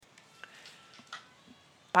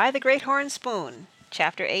By the Great Horn Spoon,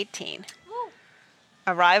 Chapter 18. Woo.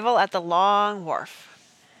 Arrival at the Long Wharf.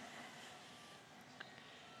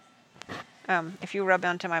 If you rub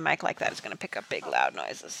onto my mic like that, it's going to pick up big, loud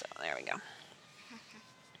noises. So there we go.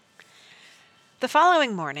 The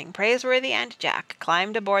following morning, Praiseworthy and Jack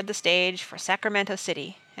climbed aboard the stage for Sacramento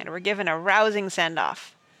City and were given a rousing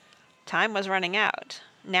send-off. Time was running out.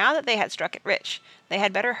 Now that they had struck it rich, they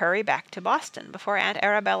had better hurry back to Boston before Aunt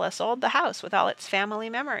Arabella sold the house with all its family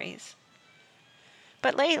memories.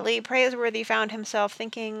 But lately Praiseworthy found himself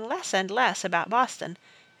thinking less and less about Boston,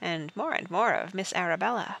 and more of Miss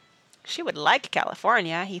Arabella. She would like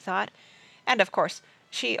California, he thought, and of course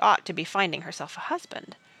she ought to be finding herself a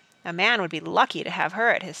husband. A man would be lucky to have her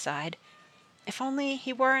at his side. If only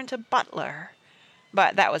he weren't a butler.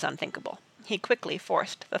 But that was unthinkable. He quickly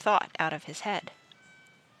forced the thought out of his head.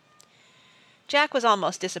 Jack was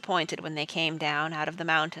almost disappointed when they came down out of the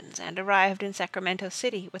mountains and arrived in Sacramento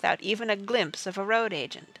City without even a glimpse of a road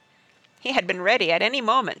agent. He had been ready at any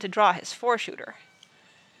moment to draw his four-shooter.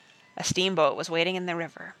 A steamboat was waiting in the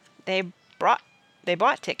river. They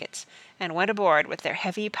bought tickets and went aboard with their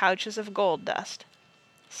heavy pouches of gold dust.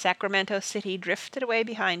 Sacramento City drifted away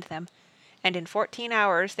behind them, and in 14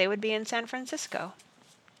 hours they would be in San Francisco.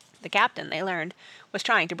 The captain, they learned, was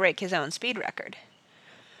trying to break his own speed record.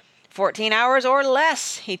 14 hours or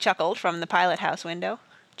less, he chuckled from the pilot-house window.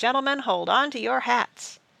 Gentlemen, hold on to your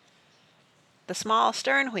hats. The small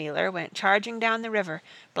stern-wheeler went charging down the river,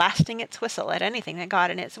 blasting its whistle at anything that got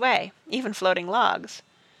in its way, even floating logs.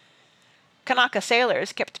 Kanaka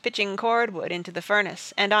sailors kept pitching cordwood into the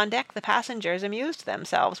furnace, and on deck the passengers amused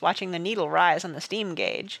themselves watching the needle rise on the steam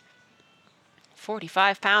gauge.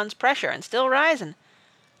 45 pounds pressure and still risin',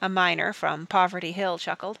 a miner from Poverty Hill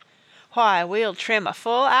chuckled. Why, we'll trim a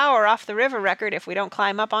full hour off the river record if we don't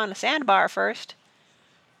climb up on a sandbar first.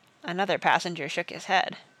 Another passenger shook his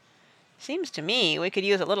head. Seems to me we could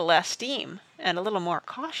use a little less steam and a little more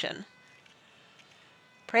caution.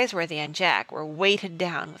 Praiseworthy and Jack were weighted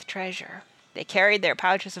down with treasure. They carried their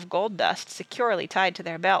pouches of gold dust securely tied to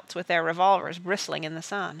their belts with their revolvers bristling in the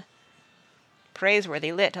sun.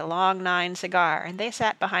 Praiseworthy lit a long 9 cigar, and they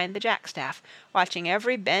sat behind the jackstaff, watching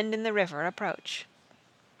every bend in the river approach.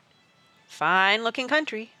 Fine-looking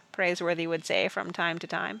country, Praiseworthy would say from time to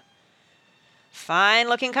time.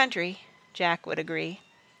 Fine-looking country, Jack would agree.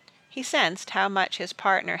 He sensed how much his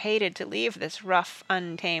partner hated to leave this rough,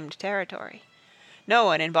 untamed territory. No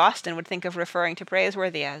one in Boston would think of referring to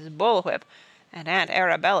Praiseworthy as Bullwhip, and Aunt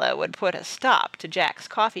Arabella would put a stop to Jack's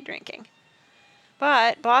coffee drinking.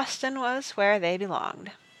 But Boston was where they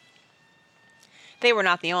belonged. They were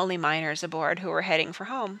not the only miners aboard who were heading for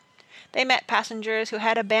home. They met passengers who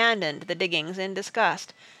had abandoned the diggings in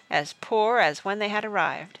disgust, as poor as when they had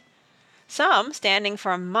arrived. Some, standing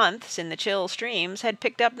for months in the chill streams, had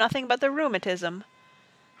picked up nothing but the rheumatism.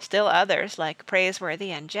 Still others, like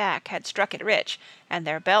Praiseworthy and Jack, had struck it rich, and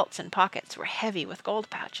their belts and pockets were heavy with gold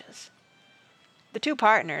pouches. The two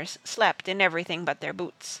partners slept in everything but their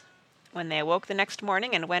boots. When they awoke the next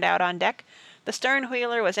morning and went out on deck, the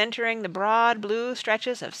stern-wheeler was entering the broad blue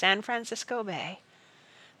stretches of San Francisco Bay.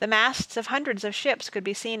 The masts of hundreds of ships could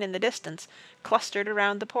be seen in the distance, clustered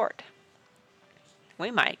around the port. "We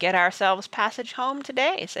might get ourselves passage home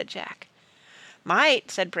today," said Jack. "Might,"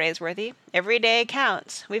 said Praiseworthy. "Every day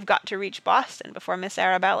counts. We've got to reach Boston before Miss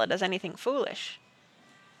Arabella does anything foolish."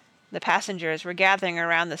 The passengers were gathering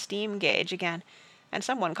around the steam gauge again, and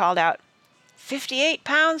someone called out, 58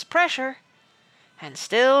 pounds pressure, and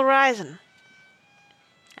still risin'.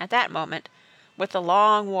 At that moment, with the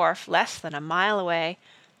Long Wharf less than a mile away,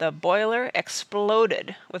 the boiler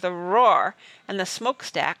exploded with a roar, and the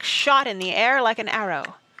smokestack shot in the air like an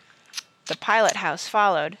arrow. The pilot-house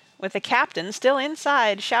followed, with the captain still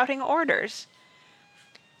inside, shouting orders.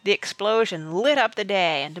 The explosion lit up the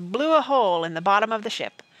day and blew a hole in the bottom of the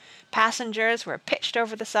ship. Passengers were pitched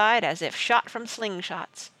over the side as if shot from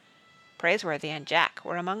slingshots. Praiseworthy and Jack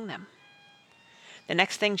were among them. The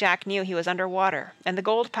next thing Jack knew, he was under water, and the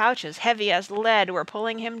gold pouches, heavy as lead, were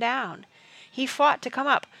pulling him down. He fought to come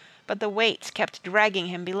up, but the weights kept dragging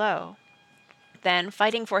him below. Then,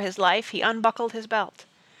 fighting for his life, he unbuckled his belt.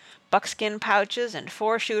 Buckskin pouches and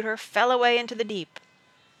four-shooter fell away into the deep.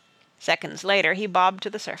 Seconds later he bobbed to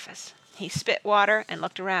the surface. He spit water and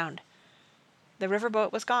looked around. The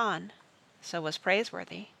riverboat was gone. So was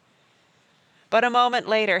Praiseworthy. But a moment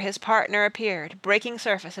later his partner appeared, breaking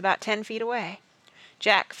surface about 10 feet away.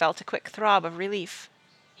 Jack felt a quick throb of relief.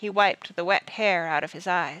 He wiped the wet hair out of his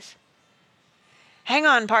eyes. "Hang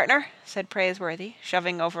on, partner," said Praiseworthy,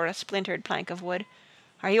 shoving over a splintered plank of wood.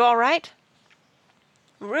 "Are you all right?"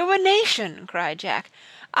 "Ruination!" cried Jack.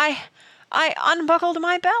 I unbuckled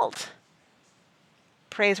my belt."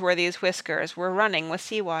 Praiseworthy's whiskers were running with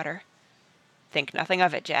sea-water. "Think nothing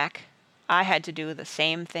of it, Jack. I had to do the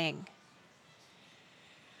same thing."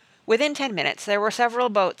 Within 10 minutes there were several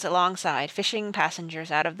boats alongside, fishing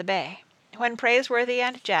passengers out of the bay. When Praiseworthy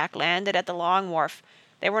and Jack landed at the long wharf,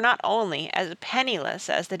 they were not only as penniless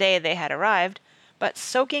as the day they had arrived, but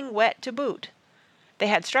soaking wet to boot. They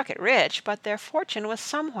had struck it rich, but their fortune was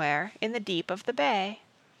somewhere in the deep of the bay.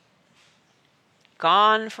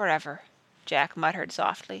 "Gone forever," Jack muttered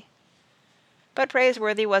softly. But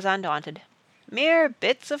Praiseworthy was undaunted. "Mere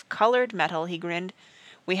bits of colored metal," he grinned.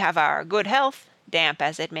 "We have our good health, damp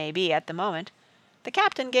as it may be at the moment. The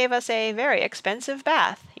captain gave us a very expensive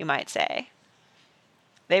bath, you might say."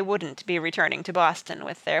 They wouldn't be returning to Boston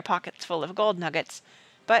with their pockets full of gold nuggets,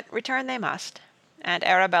 but return they must. Aunt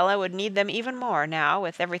Arabella would need them even more now,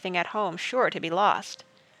 with everything at home sure to be lost.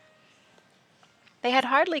 They had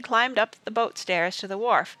hardly climbed up the boat stairs to the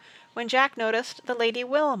wharf when Jack noticed the Lady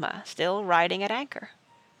Wilma still riding at anchor.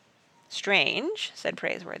 "Strange," said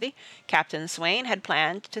Praiseworthy. "Captain Swain had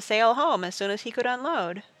planned to sail home as soon as he could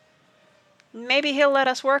unload." "Maybe he'll let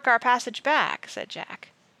us work our passage back," said Jack.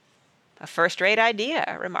 "A first-rate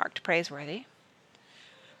idea," remarked Praiseworthy.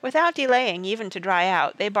 Without delaying even to dry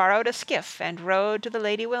out, they borrowed a skiff and rowed to the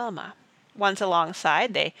Lady Wilma. Once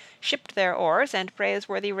alongside, they shipped their oars, and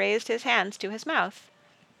Praiseworthy raised his hands to his mouth.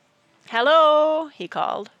 "Hello!" he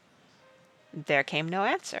called. There came no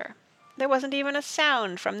answer. There wasn't even a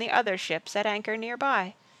sound from the other ships at anchor near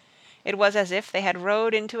by. It was as if they had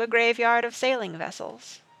rowed into a graveyard of sailing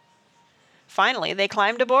vessels. Finally they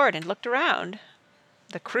climbed aboard and looked around.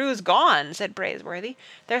 "The crew's gone," said Praiseworthy.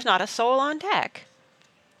 "There's not a soul on deck."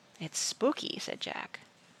 "It's spooky," said Jack.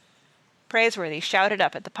 Praiseworthy shouted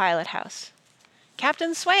up at the pilot-house.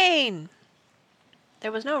 "Captain Swain!"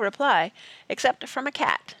 There was no reply, except from a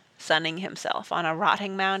cat, sunning himself on a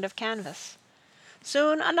rotting mound of canvas.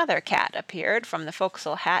 Soon another cat appeared from the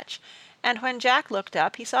forecastle hatch, and when Jack looked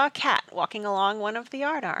up he saw a cat walking along one of the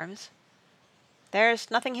yard-arms.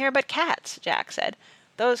 "There's nothing here but cats," Jack said.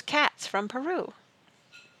 "Those cats from Peru."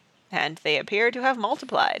 "And they appear to have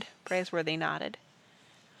multiplied," Praiseworthy nodded.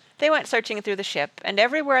 They went searching through the ship, and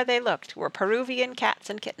everywhere they looked were Peruvian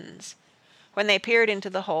cats and kittens. When they peered into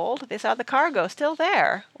the hold, they saw the cargo still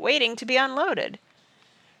there, waiting to be unloaded.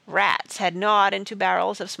 Rats had gnawed into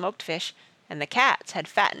barrels of smoked fish, and the cats had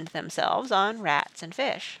fattened themselves on rats and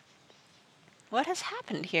fish. "What has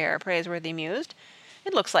happened here?" Praiseworthy mused.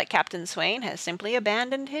 "It looks like Captain Swain has simply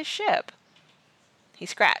abandoned his ship." He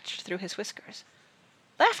scratched through his whiskers.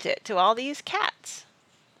 "Left it to all these cats."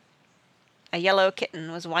 A yellow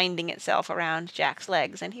kitten was winding itself around Jack's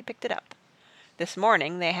legs, and he picked it up. This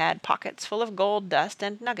morning they had pockets full of gold dust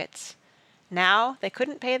and nuggets. Now they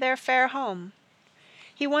couldn't pay their fare home.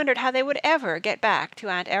 He wondered how they would ever get back to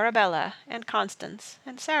Aunt Arabella and Constance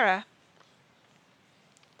and Sarah.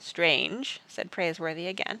 "Strange," said Praiseworthy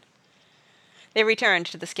again. They returned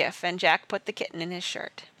to the skiff, and Jack put the kitten in his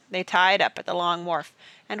shirt. They tied up at the long wharf,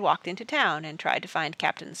 and walked into town and tried to find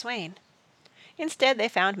Captain Swain. Instead they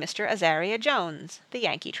found Mr. Azaria Jones, the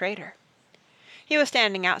Yankee trader. He was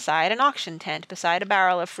standing outside an auction tent beside a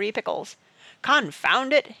barrel of free pickles.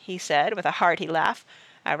 "Confound it," he said, with a hearty laugh.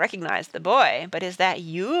 "I recognize the boy, but is that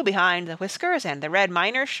you behind the whiskers and the red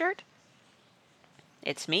miner's shirt?"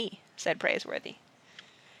 "It's me," said Praiseworthy.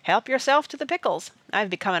 "Help yourself to the pickles. I've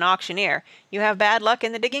become an auctioneer. You have bad luck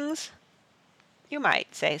in the diggings?" "You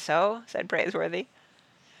might say so," said Praiseworthy.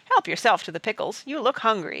 "Help yourself to the pickles. You look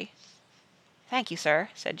hungry." "Thank you, sir,"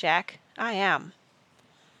 said Jack. "I am."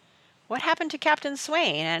 "What happened to Captain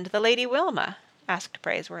Swain and the Lady Wilma?" asked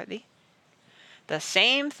Praiseworthy. "The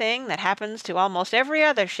same thing that happens to almost every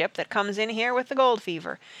other ship that comes in here with the gold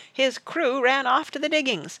fever. His crew ran off to the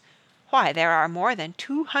diggings. Why, there are more than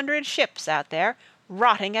 200 ships out there,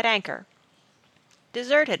 rotting at anchor.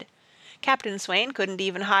 Deserted. Captain Swain couldn't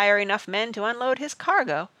even hire enough men to unload his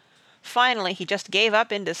cargo. Finally, he just gave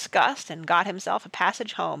up in disgust and got himself a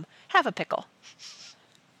passage home. Have a pickle."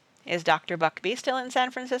 "Is Dr. Buckbee still in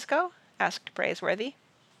San Francisco?" asked Praiseworthy.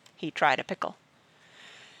 He tried a pickle.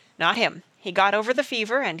 "Not him. He got over the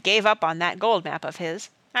fever and gave up on that gold map of his.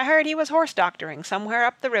 I heard he was horse-doctoring somewhere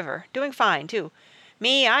up the river, doing fine, too.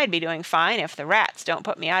 Me, I'd be doing fine if the rats don't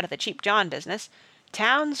put me out of the cheap John business.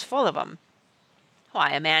 Town's full of 'em.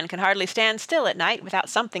 Why, a man can hardly stand still at night without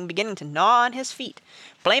something beginning to gnaw on his feet.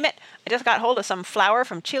 Blame it, I just got hold of some flour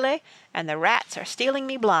from Chile, and the rats are stealing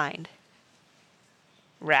me blind."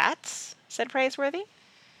 "Rats?" said Praiseworthy.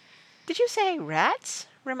 "Did you say rats?"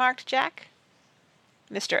 remarked Jack.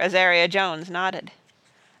 Mr. Azaria Jones nodded.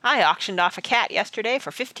 "I auctioned off a cat yesterday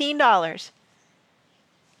for $15."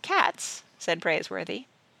 Cats, said Praiseworthy.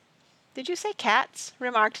 Did you say cats?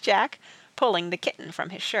 Remarked Jack, pulling the kitten from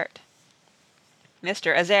his shirt.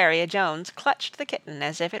 Mr. Azaria Jones clutched the kitten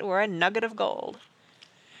as if it were a nugget of gold.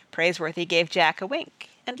 Praiseworthy gave Jack a wink,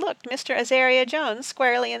 and looked Mr. Azaria Jones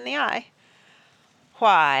squarely in the eye.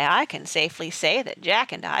 Why, I can safely say that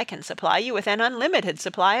Jack and I can supply you with an unlimited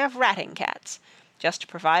supply of ratting cats. Just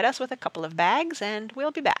provide us with a couple of bags, and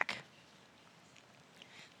we'll be back.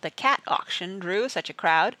 The cat auction drew such a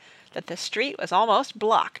crowd that the street was almost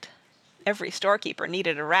blocked. Every storekeeper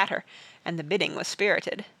needed a ratter, and the bidding was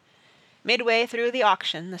spirited. Midway through the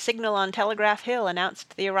auction, the signal on Telegraph Hill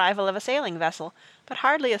announced the arrival of a sailing vessel, but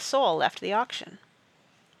hardly a soul left the auction.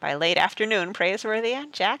 By late afternoon, Praiseworthy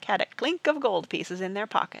and Jack had a clink of gold pieces in their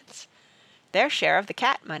pockets. Their share of the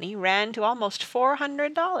cat money ran to almost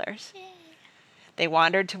 $400. They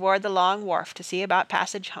wandered toward the long wharf to see about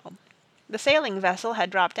passage home. The sailing vessel had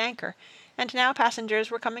dropped anchor, and now passengers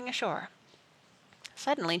were coming ashore.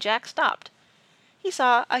 Suddenly Jack stopped. He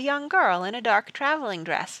saw a young girl in a dark traveling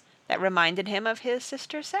dress that reminded him of his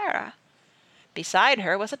sister Sarah. Beside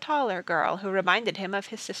her was a taller girl who reminded him of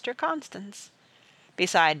his sister Constance.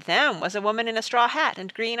 Beside them was a woman in a straw hat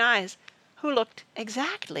and green eyes, who looked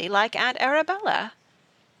exactly like Aunt Arabella.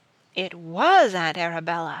 It was Aunt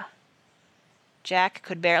Arabella! Jack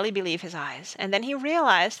could barely believe his eyes, and then he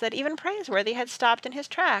realized that even Praiseworthy had stopped in his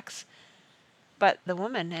tracks. But the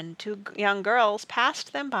woman and two young girls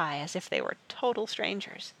passed them by as if they were total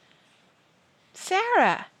strangers.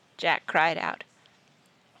 "Sarah!" Jack cried out.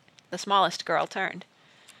 The smallest girl turned.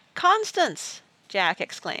 "Constance!" Jack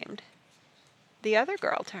exclaimed. The other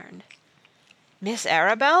girl turned. "Miss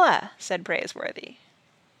Arabella!" said Praiseworthy.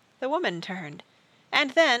 The woman turned,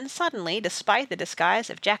 and then, suddenly, despite the disguise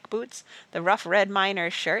of jack-boots, the rough red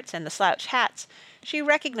miners' shirts, and the slouch hats, she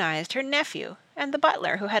recognized her nephew and the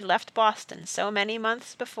butler who had left Boston so many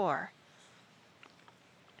months before.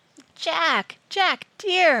 "Jack! Jack,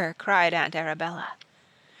 dear!" cried Aunt Arabella.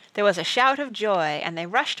 There was a shout of joy, and they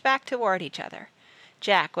rushed back toward each other.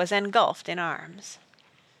 Jack was engulfed in arms.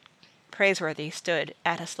 Praiseworthy stood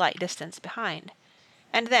at a slight distance behind.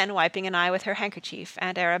 And then, wiping an eye with her handkerchief,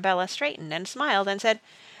 Aunt Arabella straightened and smiled and said,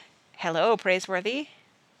 "Hello, Praiseworthy."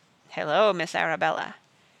 "Hello, Miss Arabella."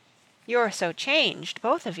 "You're so changed,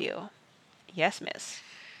 both of you." "Yes, miss."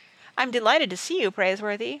 "I'm delighted to see you,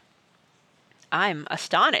 Praiseworthy." "I'm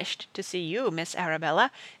astonished to see you, Miss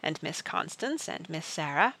Arabella, and Miss Constance, and Miss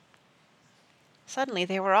Sarah." Suddenly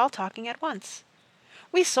they were all talking at once.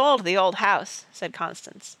 "We sold the old house," said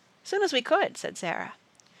Constance. "Soon as we could," said Sarah.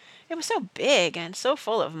 "It was so big and so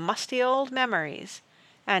full of musty old memories,"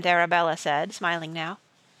 Aunt Arabella said, smiling now.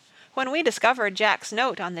 "When we discovered Jack's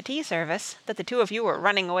note on the tea service, that the two of you were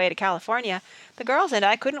running away to California, the girls and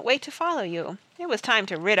I couldn't wait to follow you. It was time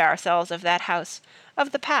to rid ourselves of that house,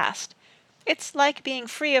 of the past. It's like being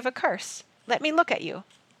free of a curse. Let me look at you."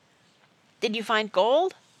 "Did you find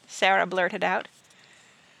gold?" Sarah blurted out.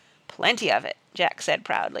 "Plenty of it," Jack said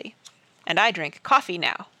proudly. "And I drink coffee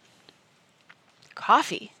now."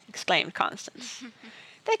 "Coffee!" exclaimed Constance.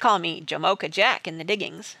 "They call me Jamocha Jack in the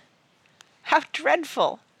diggings." "How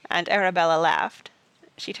dreadful!" Aunt Arabella laughed.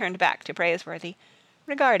 She turned back to Praiseworthy,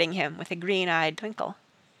 regarding him with a green-eyed twinkle.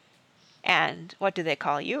 "And what do they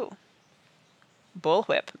call you?"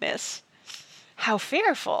 "Bullwhip, miss." "How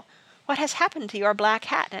fearful! What has happened to your black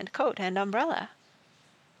hat and coat and umbrella?"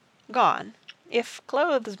 "Gone. If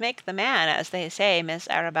clothes make the man, as they say, Miss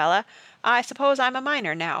Arabella, I suppose I'm a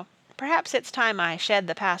miner now. Perhaps it's time I shed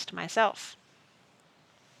the past myself."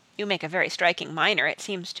 "You make a very striking miner, it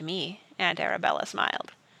seems to me," Aunt Arabella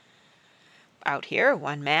smiled. "Out here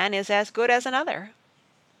one man is as good as another."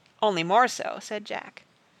 "Only more so," said Jack.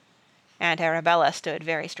 Aunt Arabella stood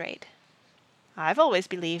very straight. "I've always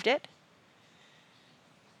believed it."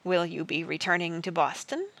 "Will you be returning to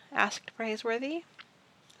Boston?" asked Praiseworthy.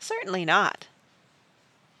 "Certainly not."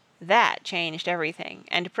 That changed everything,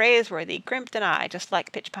 and Praiseworthy crimped an eye just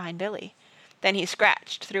like Pitchpine Billy. Then he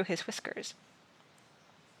scratched through his whiskers.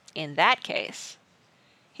 "In that case—"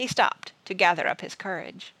 He stopped to gather up his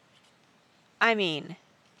courage. "I mean—"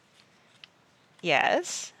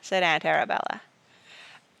 "Yes?" said Aunt Arabella.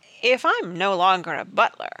 "If I'm no longer a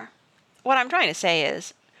butler, what I'm trying to say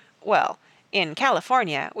is, well, in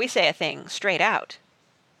California we say a thing straight out."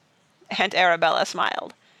 Aunt Arabella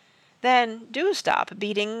smiled. "Then do stop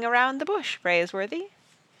beating around the bush, Praiseworthy."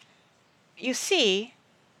 "You see—"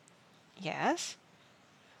 "Yes?"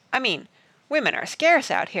 "I mean, women are scarce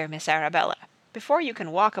out here, Miss Arabella. Before you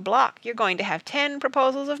can walk a block, you're going to have 10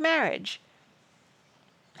 proposals of marriage."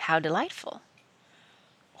 "How delightful."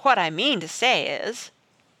 "What I mean to say is—"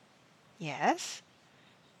 "Yes?"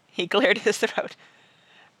 He cleared his throat.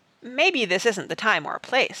 Maybe this isn't the time or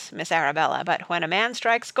place, Miss Arabella, but when a man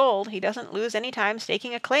strikes gold, he doesn't lose any time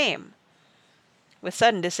staking a claim." With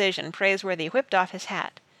sudden decision, Praiseworthy whipped off his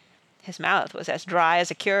hat. His mouth was as dry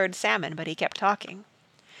as a cured salmon, but he kept talking.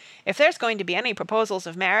 "If there's going to be any proposals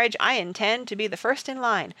of marriage, I intend to be the first in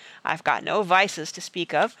line. I've got no vices to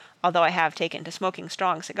speak of, although I have taken to smoking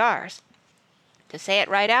strong cigars. To say it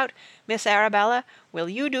right out, Miss Arabella, will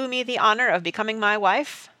you do me the honor of becoming my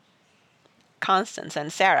wife?" Constance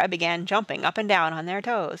and Sarah began jumping up and down on their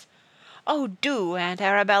toes. "Oh, do, Aunt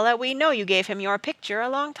Arabella, we know you gave him your picture a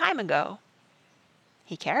long time ago."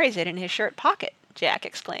 "He carries it in his shirt pocket," Jack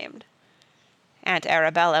exclaimed. Aunt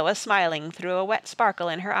Arabella was smiling through a wet sparkle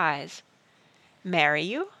in her eyes. "Marry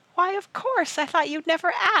you? Why, of course, I thought you'd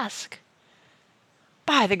never ask."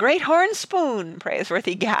 "By the great horn spoon!"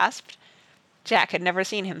 Praiseworthy gasped. Jack had never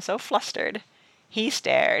seen him so flustered. He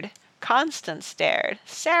stared. Constance stared.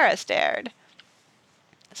 Sarah stared.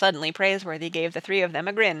 Suddenly Praiseworthy gave the three of them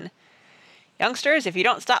a grin. "Youngsters, if you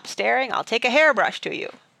don't stop staring, I'll take a hairbrush to you."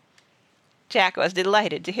 Jack was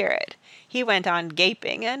delighted to hear it. He went on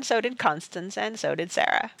gaping, and so did Constance, and so did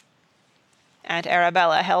Sarah. Aunt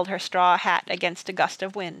Arabella held her straw hat against a gust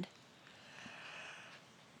of wind.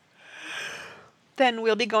 "Then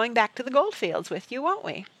we'll be going back to the Goldfields with you, won't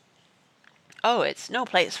we?" "Oh, it's no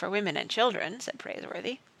place for women and children," said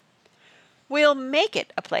Praiseworthy. "We'll make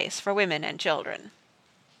it a place for women and children."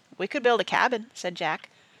 "We could build a cabin," said Jack,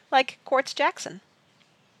 "like Quartz Jackson."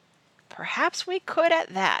 "Perhaps we could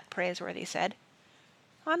at that," Praiseworthy said.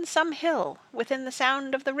 "On some hill, within the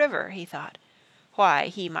sound of the river," he thought. Why,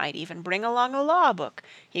 he might even bring along a law book.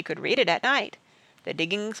 He could read it at night. The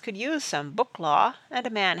diggings could use some book law, and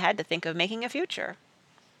a man had to think of making a future.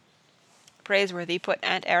 Praiseworthy put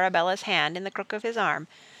Aunt Arabella's hand in the crook of his arm,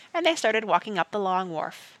 and they started walking up the long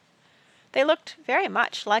wharf. They looked very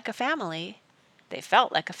much like a family. They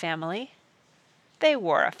felt like a family. They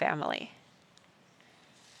were a family.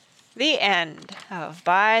 The end of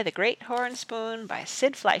By the Great Horn Spoon by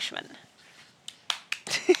Sid Fleischman.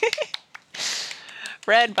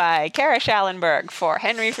 Read by Kara Schallenberg for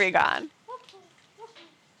Henry Freegon.